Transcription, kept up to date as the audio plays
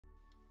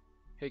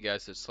Hey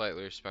guys, it's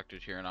Slightly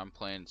Respected here, and I'm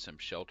playing some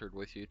Sheltered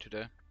with you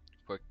today.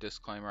 Quick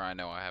disclaimer, I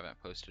know I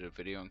haven't posted a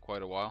video in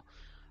quite a while.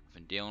 I've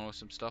been dealing with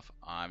some stuff.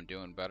 I'm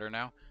doing better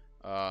now.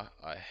 I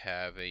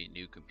have a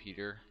new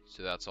computer,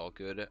 so that's all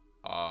good.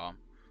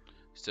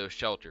 So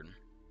Sheltered.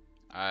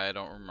 I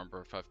don't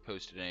remember if I've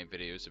posted any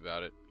videos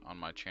about it on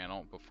my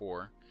channel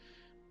before,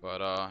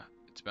 but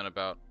it's been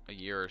about a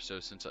year or so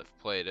since I've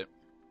played it.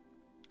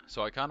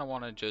 So I kind of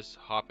want to just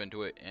hop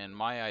into it, and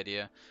my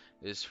idea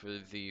is for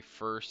the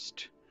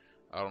first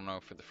I don't know,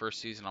 for the first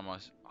season I'm gonna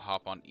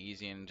hop on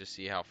easy and just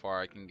see how far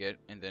I can get,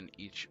 and then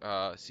each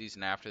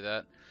season after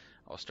that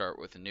I'll start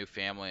with a new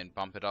family and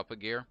bump it up a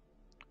gear.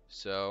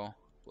 So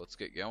let's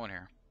get going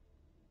here.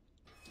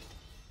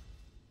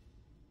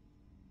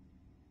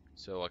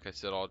 So like I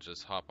said, I'll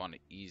just hop on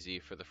easy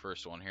for the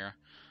first one here.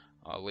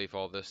 I'll leave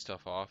all this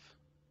stuff off.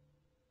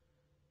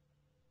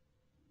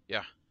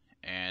 Yeah,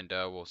 and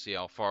we'll see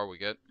how far we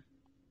get.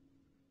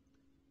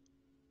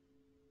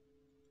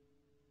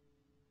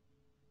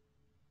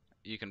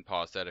 You can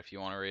pause that if you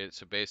want to read it.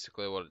 So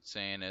basically what it's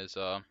saying is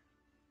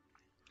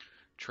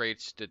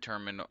traits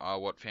determine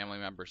what family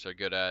members are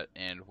good at,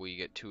 and we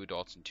get 2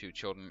 adults and 2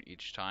 children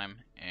each time,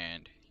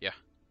 and yeah.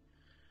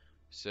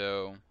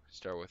 So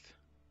start with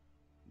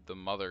the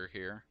mother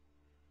here.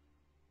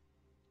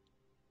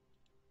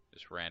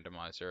 Just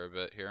randomize her a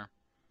bit here.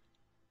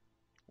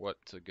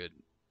 What's a good...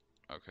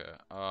 Okay,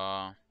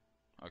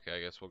 okay,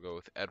 I guess we'll go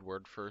with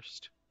Edward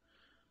first.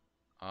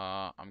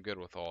 I'm good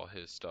with all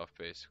his stuff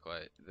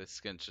basically. The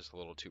skin's just a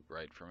little too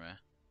bright for me,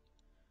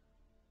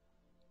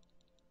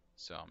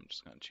 so I'm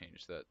just gonna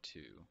change that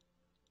to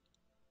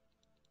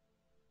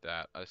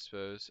that, I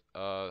suppose.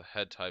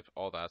 Head type,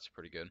 all that's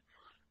pretty good.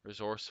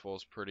 Resourceful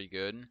is pretty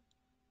good.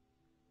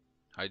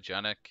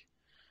 Hygienic,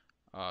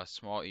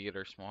 small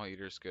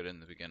eater's good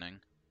in the beginning.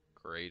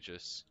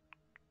 Courageous.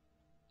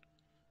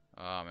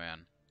 Oh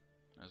man,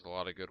 there's a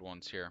lot of good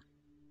ones here.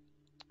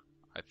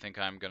 I think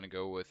I'm gonna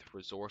go with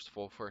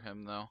resourceful for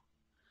him though.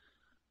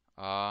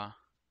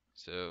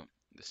 So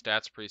the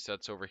stats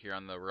presets over here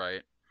on the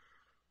right.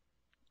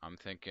 I'm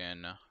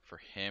thinking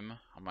for him,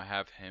 I'm gonna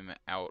have him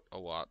out a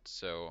lot,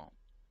 so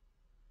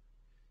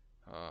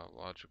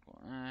logical,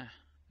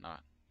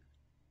 not.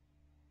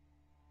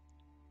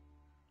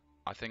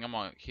 I think I'm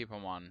gonna keep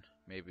him on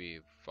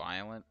maybe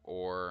violent,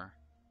 or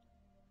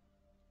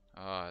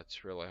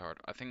it's really hard.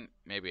 I think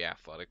maybe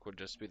athletic would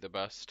just be the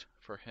best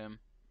for him.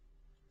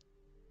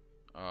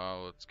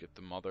 Let's get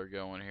the mother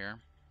going here.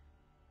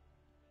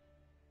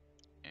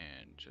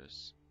 And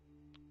just,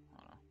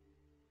 I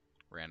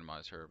don't know,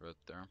 randomize her a bit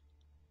there.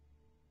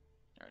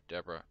 Alright,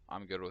 Deborah.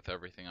 I'm good with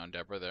everything on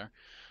Deborah there.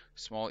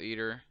 Small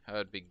eater, that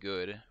would be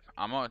good.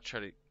 I'm gonna try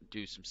to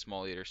do some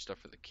small eater stuff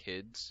for the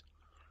kids.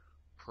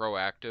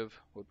 Proactive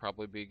would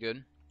probably be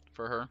good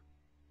for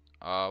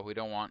her. We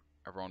don't want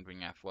everyone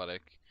being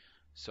athletic,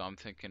 so I'm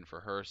thinking for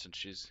her,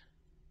 since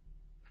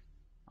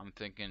I'm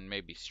thinking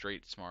maybe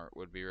straight smart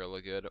would be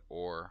really good,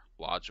 or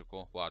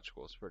logical.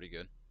 Logical is pretty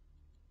good.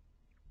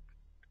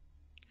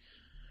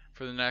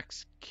 For the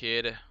next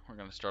kid, we're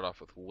going to start off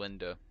with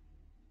Linda.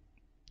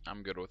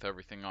 I'm good with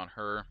everything on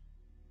her.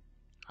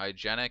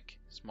 Hygienic,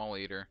 small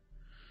eater.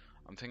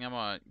 I'm thinking I'm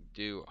going to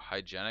do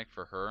hygienic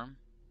for her.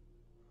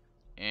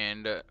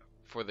 And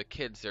for the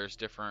kids, there's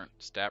different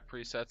stat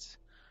presets.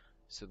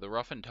 So the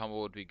rough and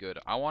tumble would be good.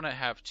 I want to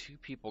have 2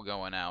 people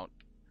going out.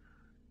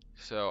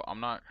 So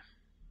I'm not...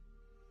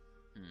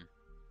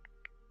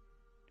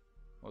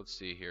 Let's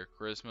see here.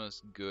 Charisma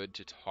is good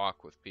to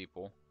talk with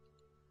people.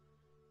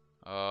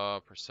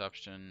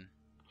 Perception,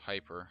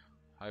 hyper.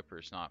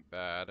 Hyper's not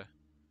bad.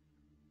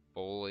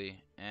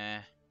 Bully,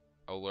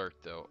 Alert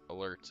though.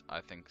 Alert,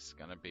 I think, is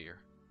gonna be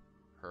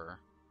her.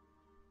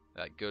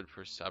 That good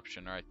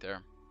perception right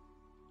there.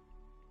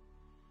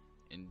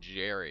 And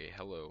Jerry,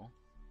 hello.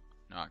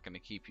 Not gonna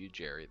keep you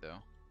Jerry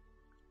though.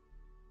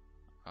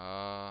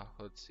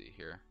 Let's see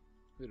here.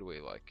 Who do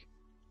we like?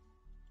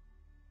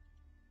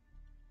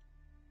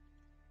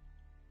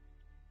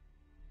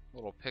 A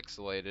little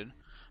pixelated,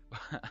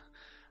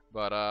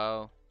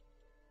 but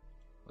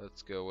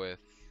let's go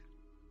with.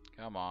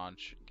 Come on,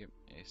 give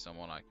me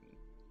someone I can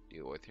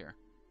deal with here.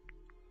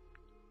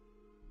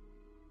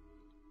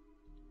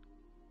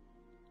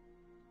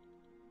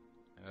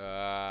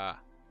 I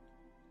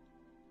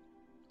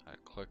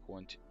click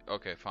 1, 2.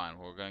 Okay, fine.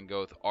 We're gonna go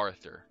with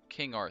Arthur,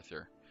 King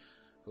Arthur.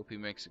 Hope he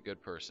makes a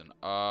good person.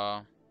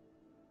 For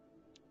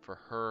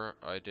her,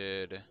 I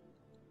did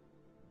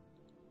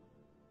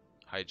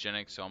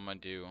hygienic, so I'm gonna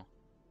do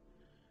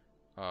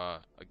a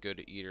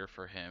good eater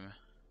for him.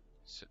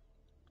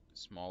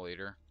 Small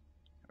eater.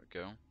 There we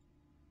go.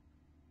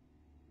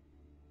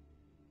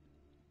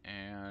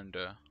 And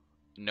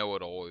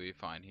know-it-all will be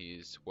fine.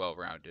 He's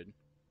well-rounded.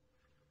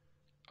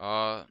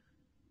 A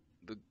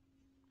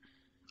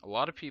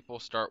lot of people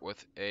start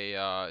with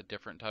a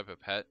different type of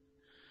pet,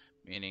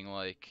 meaning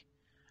like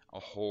a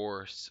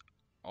horse,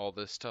 all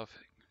this stuff.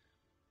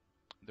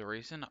 The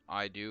reason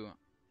I do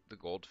the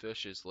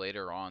goldfish is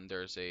later on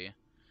there's I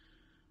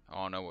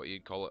don't know what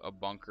you'd call it, a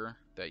bunker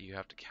that you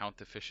have to count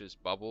the fish's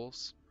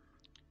bubbles.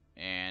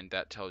 and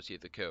that tells you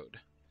the code.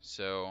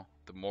 So,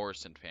 the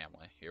Morrison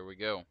family. Here we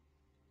go.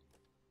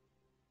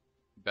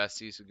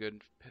 Bessie's a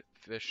good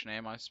fish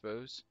name, I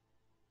suppose.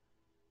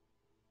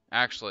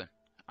 Actually,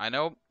 I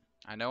know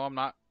I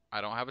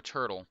don't have a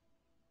turtle.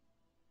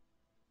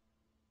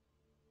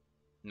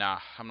 Nah,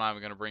 I'm not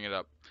even gonna bring it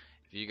up.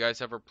 If you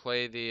guys ever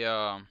play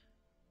the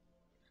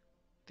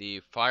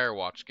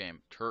Firewatch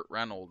game, Turt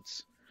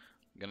Reynolds,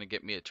 I'm gonna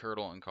get me a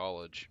turtle in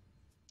college.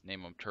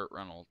 Name him Turt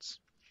Reynolds.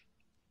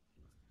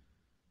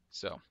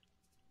 So,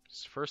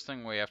 first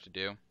thing we have to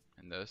do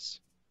in this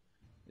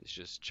is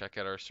just check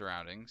out our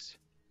surroundings.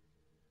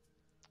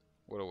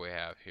 What do we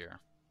have here?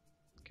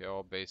 Okay,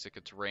 all basic.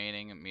 It's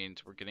raining. It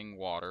means we're getting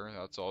water.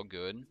 That's all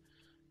good.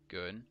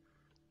 Good.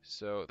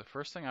 So the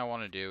first thing I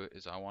want to do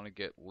is I want to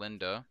get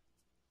Linda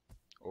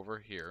over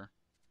here,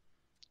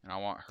 and I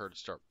want her to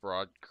start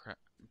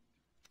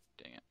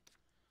Dang it.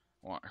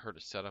 I want her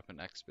to set up an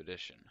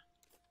expedition.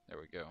 There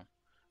we go.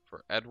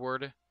 For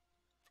Edward.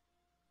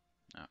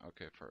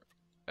 Okay, for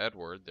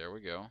Edward. There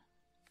we go.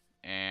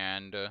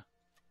 And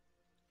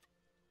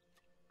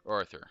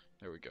Arthur.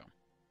 There we go.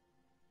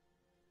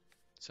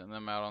 Send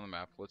them out on the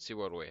map. Let's see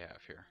what we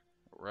have here.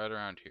 Right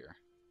around here.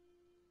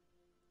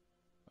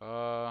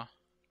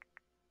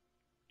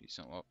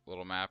 Decent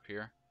little map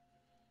here.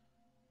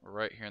 We're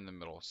right here in the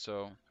middle.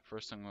 So,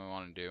 first thing we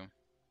want to do,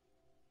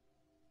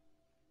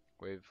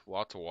 we have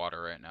lots of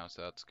water right now,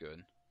 so that's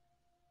good.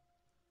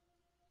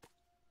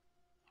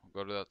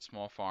 We'll go to that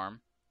small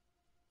farm,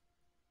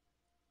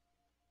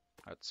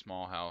 that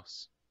small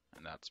house,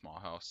 and that small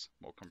house.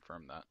 We'll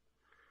confirm that.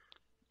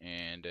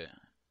 And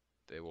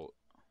they will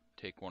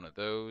take one of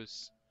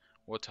those.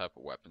 What type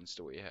of weapons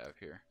do we have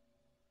here?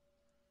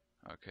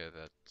 Okay,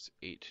 that's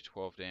 8 to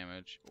 12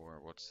 damage, or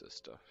what's this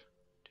stuff?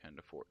 10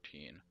 to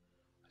 14.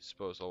 I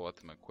suppose I'll let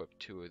them equip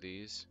 2 of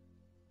these.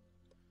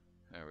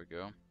 There we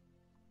go.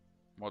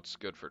 What's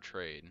good for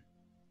trade?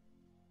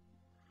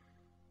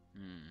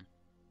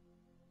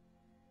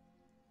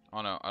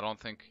 Oh no, I don't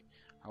think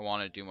I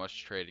want to do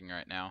much trading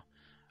right now.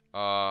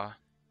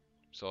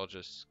 So I'll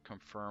just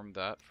confirm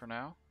that for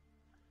now.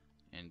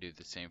 And do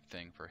the same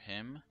thing for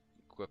him.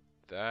 Equip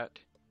that.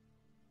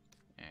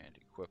 And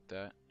equip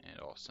that. And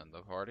I'll send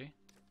the party.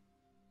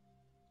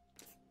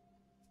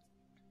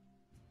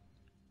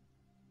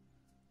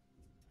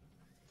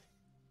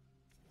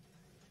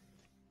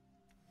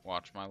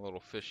 Watch my little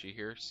fishy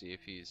here. See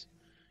if he's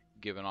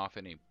giving off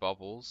any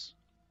bubbles.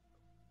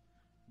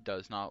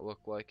 Does not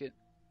look like it.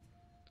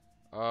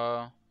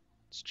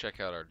 Let's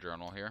check out our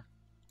journal here.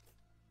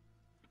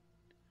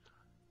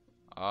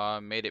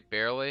 Made it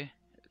barely.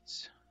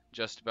 It's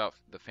just about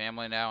the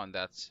family now, and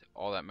that's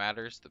all that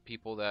matters. The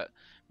people that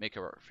make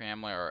our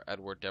family are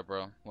Edward,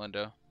 Deborah,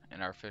 Linda,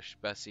 and our fish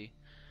Bessie.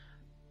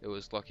 It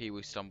was lucky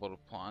we stumbled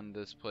upon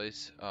this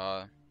place.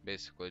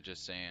 Basically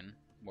just saying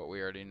what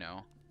we already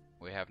know.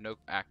 We have no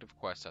active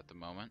quests at the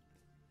moment.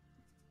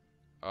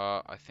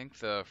 I think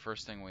the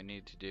first thing we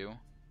need to do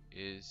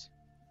is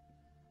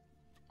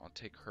I'll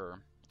take her,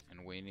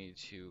 and we need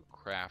to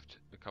craft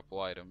a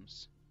couple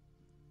items.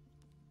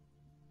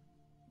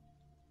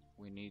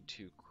 We need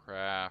to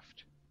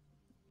craft,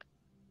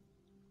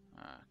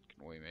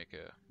 can we make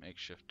a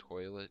makeshift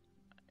toilet?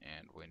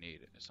 And we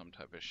need some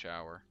type of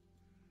shower.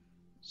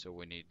 So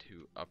we need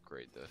to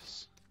upgrade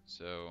this.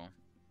 So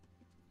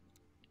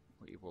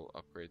we will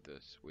upgrade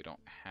this. We don't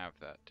have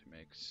that to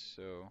make,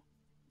 so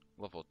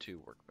level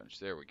 2 workbench.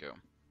 There we go.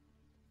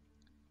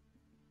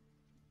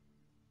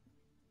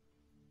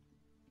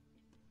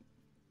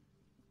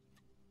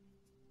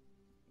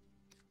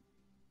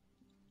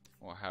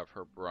 We'll have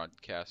her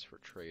broadcast for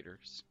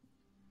traders.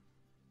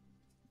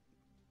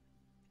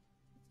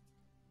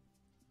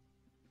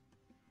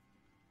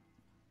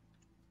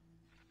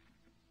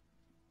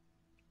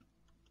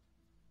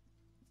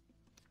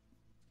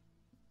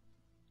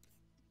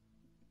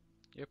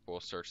 Yep, we'll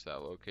search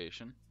that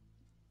location.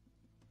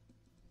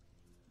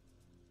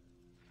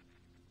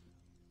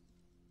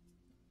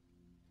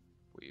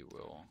 We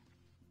will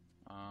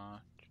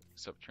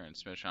accept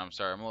transmission. I'm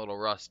sorry, I'm a little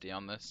rusty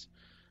on this.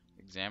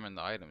 Examine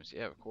the items.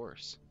 Yeah, of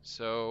course.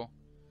 So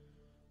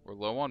we're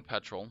low on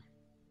petrol,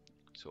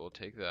 so we'll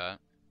take that.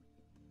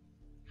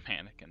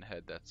 Mannequin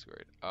head, that's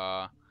great.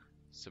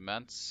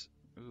 Cements.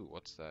 Ooh,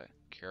 what's that?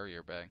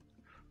 Carrier bag.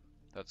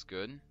 That's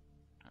good.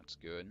 That's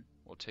good.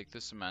 We'll take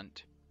the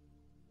cement.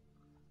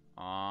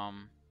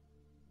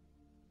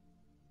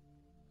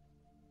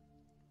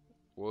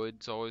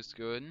 Wood's always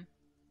good.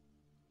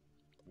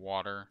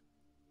 Water.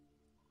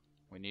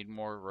 We need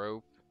more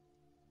rope.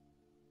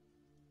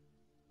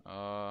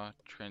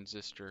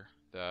 Transistor,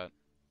 that.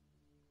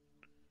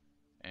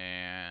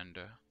 And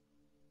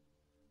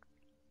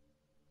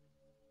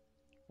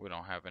we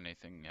don't have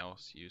anything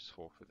else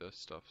useful for this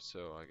stuff,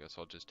 so I guess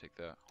I'll just take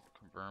that. I'll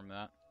confirm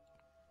that.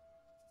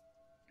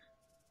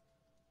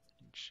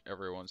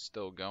 Everyone's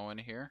still going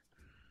here.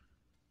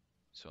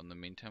 So in the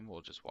meantime,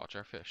 we'll just watch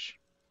our fish.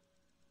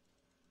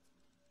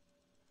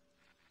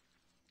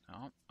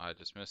 Oh, I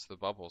just missed the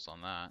bubbles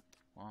on that.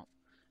 Well,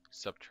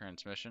 accept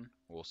transmission.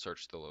 We'll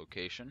search the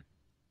location.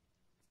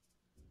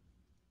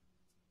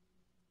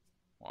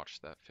 Watch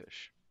that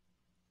fish.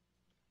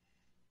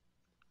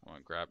 I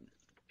want to grab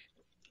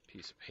a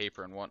piece of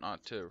paper and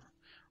whatnot to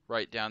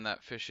write down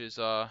that fish's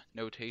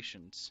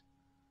notations.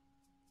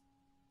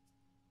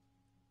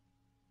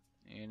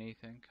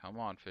 Anything? Come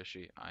on,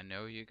 fishy. I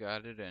know you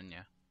got it in ya.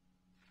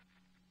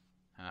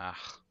 Ah,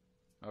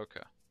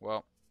 okay.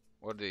 Well,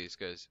 what do these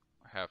guys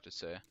have to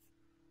say?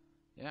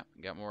 Yeah,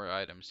 got more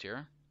items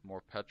here.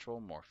 More petrol,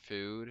 more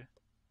food.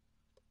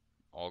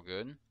 All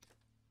good.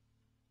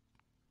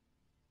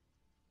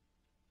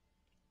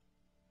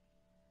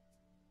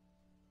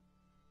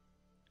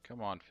 Come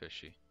on,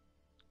 fishy.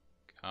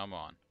 Come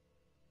on.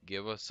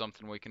 Give us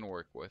something we can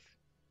work with.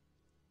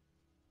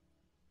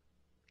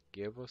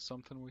 Give us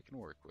something we can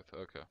work with.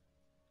 Okay.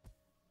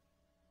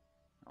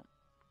 Oh,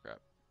 crap.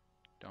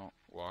 Don't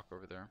walk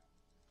over there.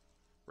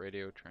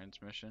 Radio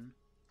transmission.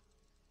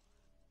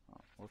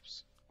 Oh,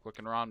 whoops.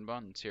 Clicking around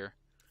buttons here.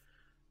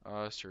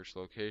 Search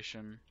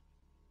location.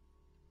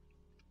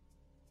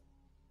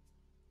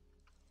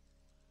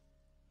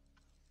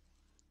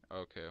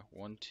 Okay,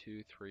 1,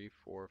 2, 3,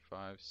 4,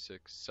 5,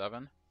 6,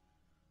 7.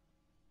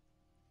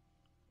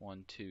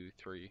 1, 2,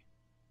 3,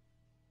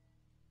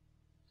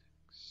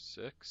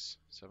 6,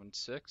 7,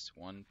 6.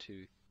 1,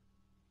 2,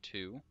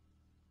 2,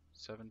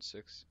 7,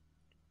 6,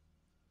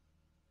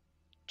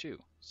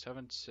 2,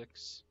 7,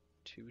 6,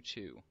 2,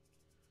 2.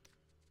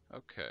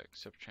 Okay,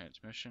 accept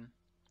transmission.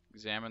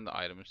 Examine the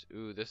items.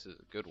 Ooh, this is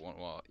a good one.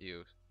 Well,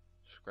 you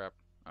scrap.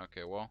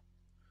 Okay, well,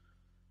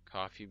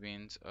 coffee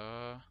beans.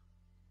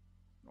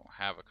 Don't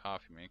have a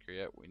coffee maker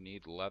yet. We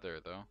need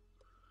leather though,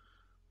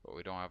 but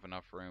we don't have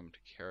enough room to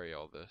carry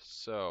all this.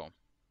 So,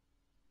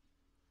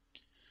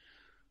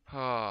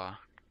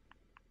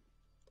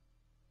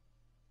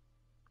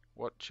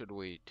 what should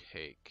we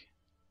take?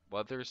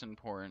 Leather's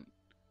important.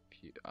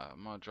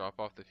 I'm gonna drop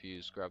off the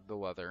fuse, grab the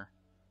leather,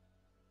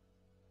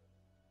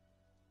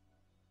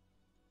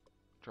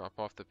 drop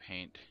off the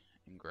paint,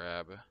 and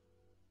grab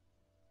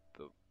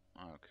the.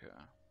 Okay,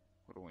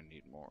 what do we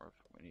need more of?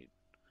 We need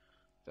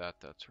that.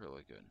 That's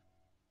really good.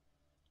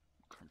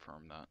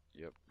 Confirm that.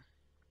 Yep.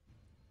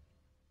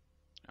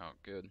 Oh,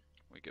 good.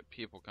 We get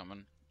people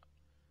coming.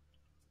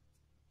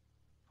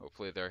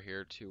 Hopefully they're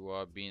here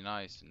to be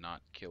nice and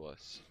not kill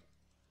us.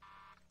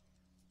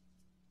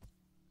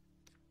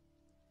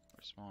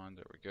 Respond.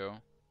 There we go.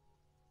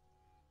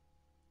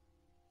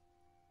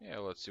 Yeah,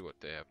 let's see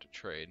what they have to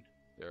trade.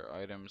 There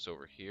are items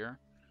over here.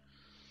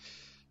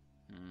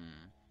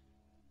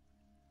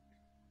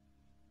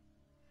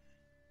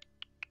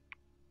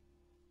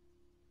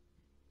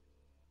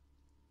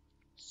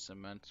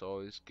 Cement's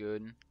always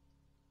good.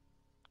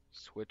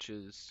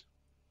 Switches.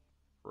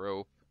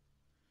 Rope.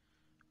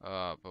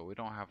 But we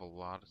don't have a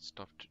lot of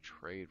stuff to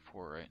trade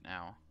for right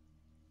now.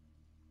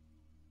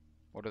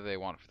 What do they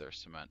want for their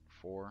cement?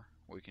 4?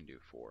 We can do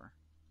 4.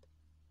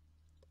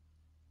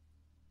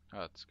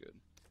 That's good.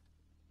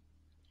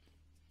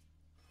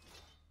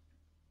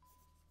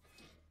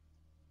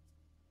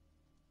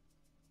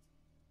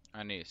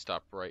 I need to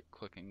stop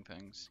right-clicking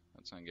things.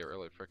 That's gonna get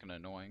really freaking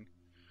annoying.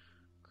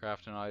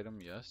 Craft an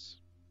item, yes.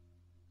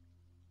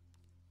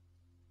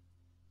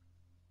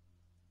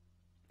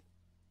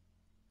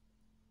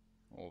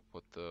 We'll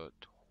put the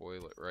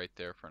toilet right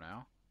there for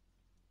now.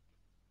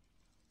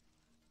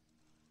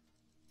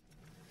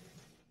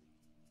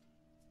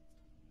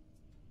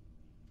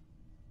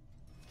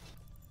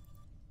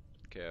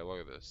 Okay,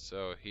 look at this.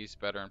 So he's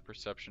better in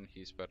perception,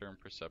 he's better in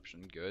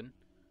perception. Good.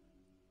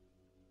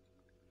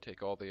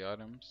 Take all the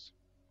items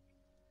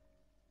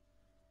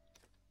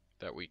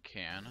that we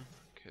can.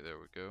 Okay, there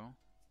we go.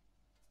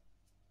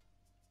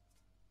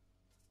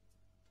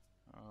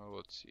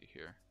 Let's see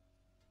here.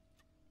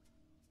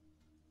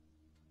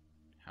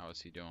 How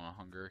is he doing on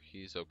hunger?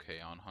 He's okay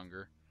on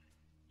hunger.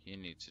 He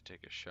needs to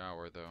take a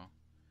shower though.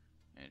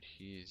 And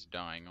he's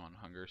dying on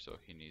hunger, so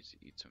he needs to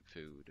eat some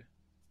food.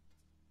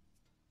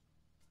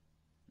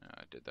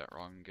 I did that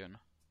wrong again.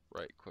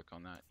 Right click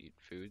on that, eat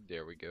food.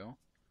 There we go.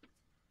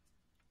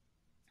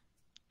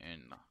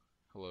 And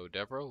hello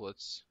Deborah,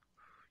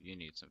 you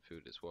need some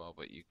food as well,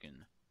 but you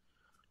can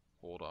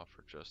hold off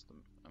for just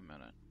a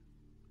minute.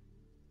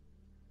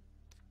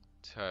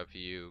 Let's have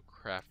you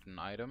craft an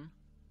item.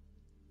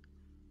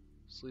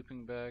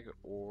 Sleeping bag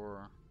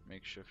or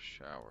makeshift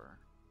shower.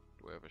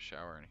 Do we have a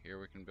shower in here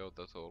we can build?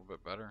 That's a little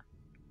bit better.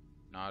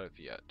 Not of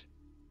yet.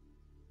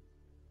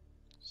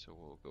 So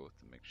we'll go with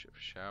the makeshift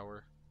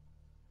shower.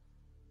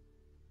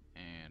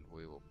 And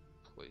we will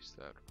place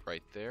that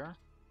right there.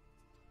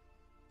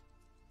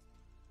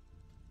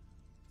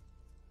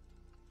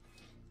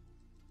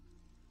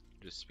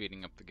 Just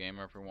speeding up the game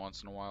every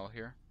once in a while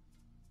here.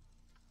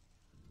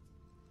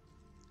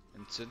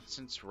 And since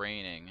it's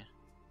raining,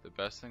 the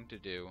best thing to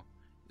do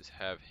is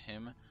have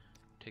him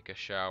take a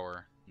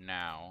shower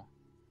now.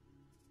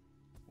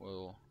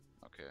 We'll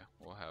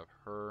have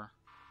her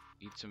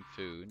eat some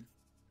food.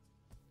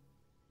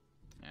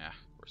 Yeah,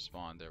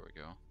 respond, there we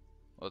go.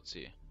 Let's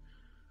see.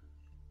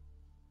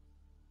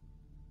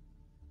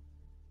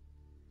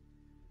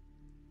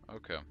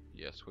 Okay,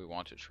 yes, we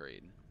want to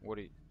trade.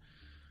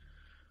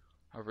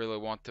 I really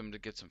want them to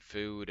get some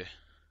food.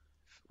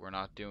 We're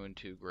not doing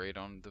too great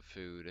on the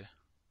food.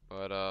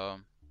 But,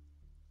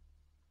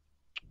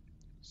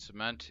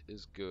 cement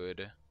is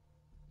good.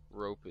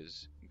 Rope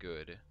is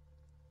good.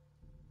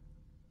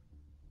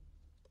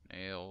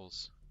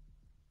 Nails.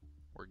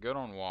 We're good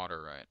on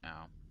water right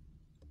now.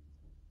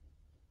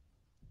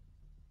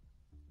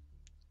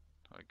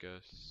 I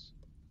guess.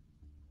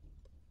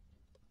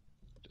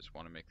 Just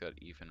want to make that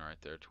even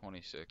right there.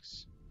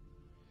 26.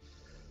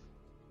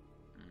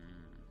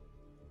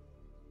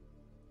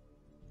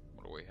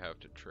 What do we have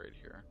to trade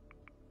here?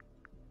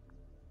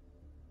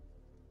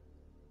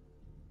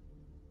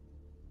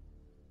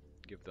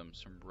 Give them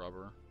some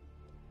rubber.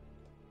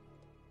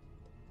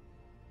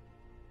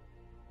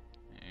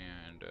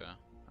 And,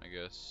 I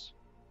guess.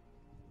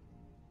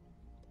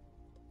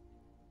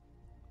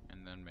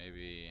 And then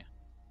maybe.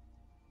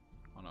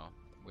 Oh no,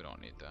 we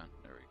don't need that.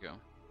 There we go.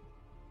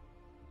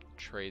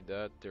 Trade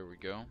that. There we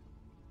go.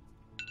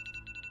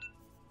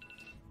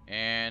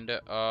 And,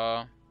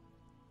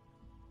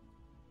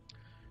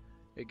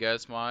 hey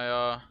guys,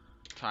 my,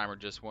 timer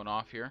just went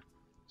off here.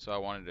 So I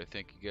wanted to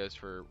thank you guys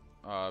for,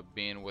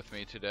 being with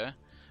me today.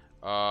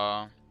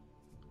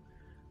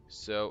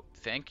 So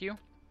thank you.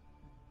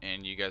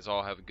 And you guys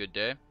all have a good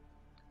day.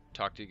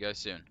 Talk to you guys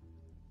soon.